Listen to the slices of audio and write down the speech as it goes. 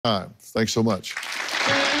Thanks so much.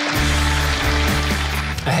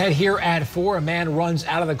 Ahead here at 4, a man runs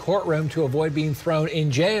out of the courtroom to avoid being thrown in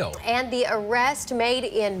jail. And the arrest made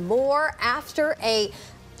in Moore after a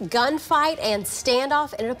gunfight and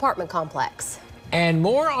standoff in an apartment complex. And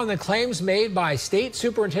more on the claims made by State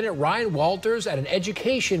Superintendent Ryan Walters at an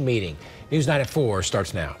education meeting. News 9 at 4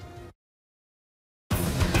 starts now.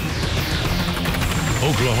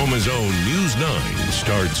 Oklahoma's own News 9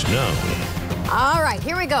 starts now. All right,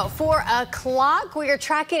 here we go. 4 o'clock, we are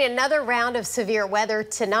tracking another round of severe weather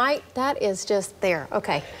tonight. That is just there.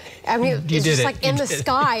 Okay. I mean, it's just like in the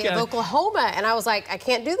sky of Oklahoma. And I was like, I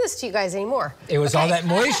can't do this to you guys anymore. It was all that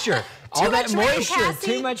moisture. All that moisture,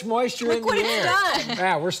 too much moisture in the air. Done.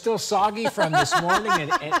 Yeah, we're still soggy from this morning,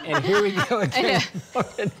 and here we go again.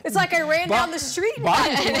 It's like I ran down the street for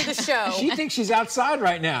the show. She thinks she's outside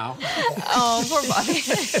right now. Oh, poor Bobby.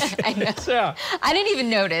 I know. So, I didn't even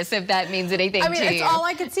notice if that means anything to you. I mean, it's all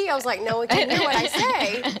I could see. I was like, no one can hear what I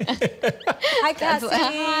say. Hi, Cassie.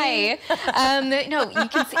 Hi. No, you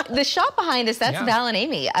can see the shot behind us. That's Val and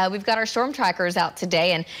Amy. We've got our storm trackers out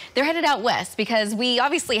today, and they're headed out west because we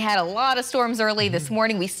obviously had a lot of storms early this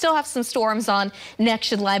morning. We still have some storms on next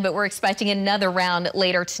July, but we're expecting another round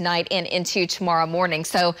later tonight and into tomorrow morning.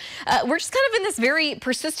 So we're just kind of in this very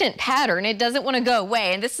persistent pattern. It doesn't want to go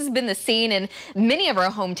away. And this has been the scene in many of our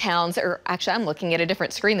hometowns, or actually I'm looking at a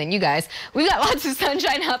different screen than you guys. We've got lots of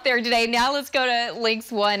sunshine out there today. Now let's go to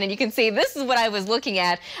Links 1, and you can see this is what I was looking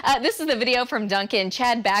at. This is the video from Duncan.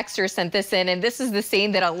 Chad Baxter sent this in, and this is the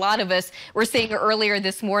scene that a lot of us were seeing earlier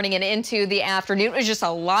this morning and into the afternoon. It was just a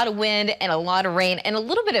lot of wind and a lot of rain and a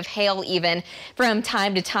little bit of hail even from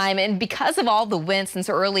time to time. And because of all the wind since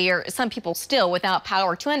earlier, some people still without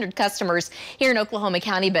power. 200 customers here in Oklahoma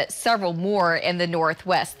County, but several more in the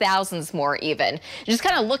northwest, thousands more even. Just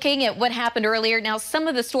kind of looking at what happened earlier. Now, some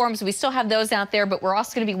of the storms, we still have those out there, but we're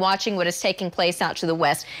also going to be watching what is taking place out to the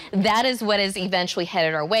west. That is what is eventually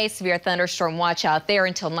headed our way. Severe thunderstorm watch out there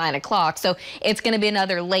until 9 o'clock. So it's going to be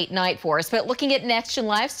another late night for us. But looking at next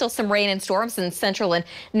July, still some rain and storms in central and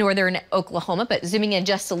northern Oklahoma, but zooming in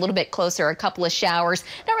just a little bit closer, a couple of showers.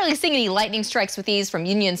 Not really seeing any lightning strikes with these from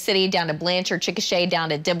Union City down to Blanchard, Chickasha, down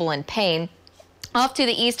to Dibble and Payne. Off to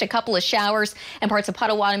the east, a couple of showers in parts of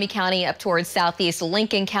Pottawatomie County up towards southeast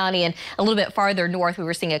Lincoln County, and a little bit farther north, we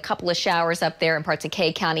were seeing a couple of showers up there in parts of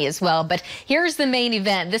Kay County as well. But here's the main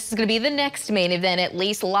event. This is going to be the next main event, at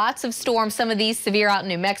least. Lots of storms, some of these severe out in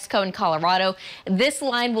New Mexico and Colorado. This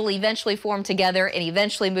line will eventually form together and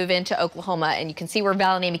eventually move into Oklahoma. And you can see where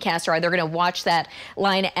Val and Amy Castor are. They're going to watch that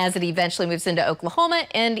line as it eventually moves into Oklahoma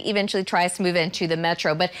and eventually tries to move into the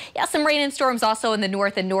metro. But yeah, some rain and storms also in the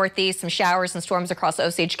north and northeast, some showers and storms across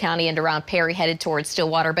Osage County and around Perry headed towards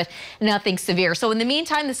Stillwater, but nothing severe. So in the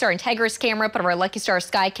meantime, this is our Integris camera up on our Lucky Star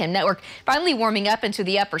Skycam network, finally warming up into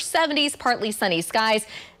the upper 70s, partly sunny skies.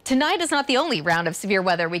 Tonight is not the only round of severe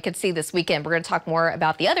weather we could see this weekend. We're going to talk more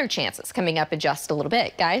about the other chances coming up in just a little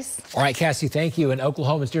bit, guys. All right, Cassie, thank you. And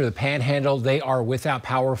Oklahoma's near the Panhandle. They are without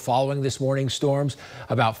power following this morning's storms.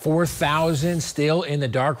 About 4,000 still in the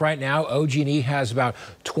dark right now. OG&E has about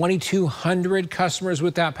 2,200 customers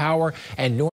without power, and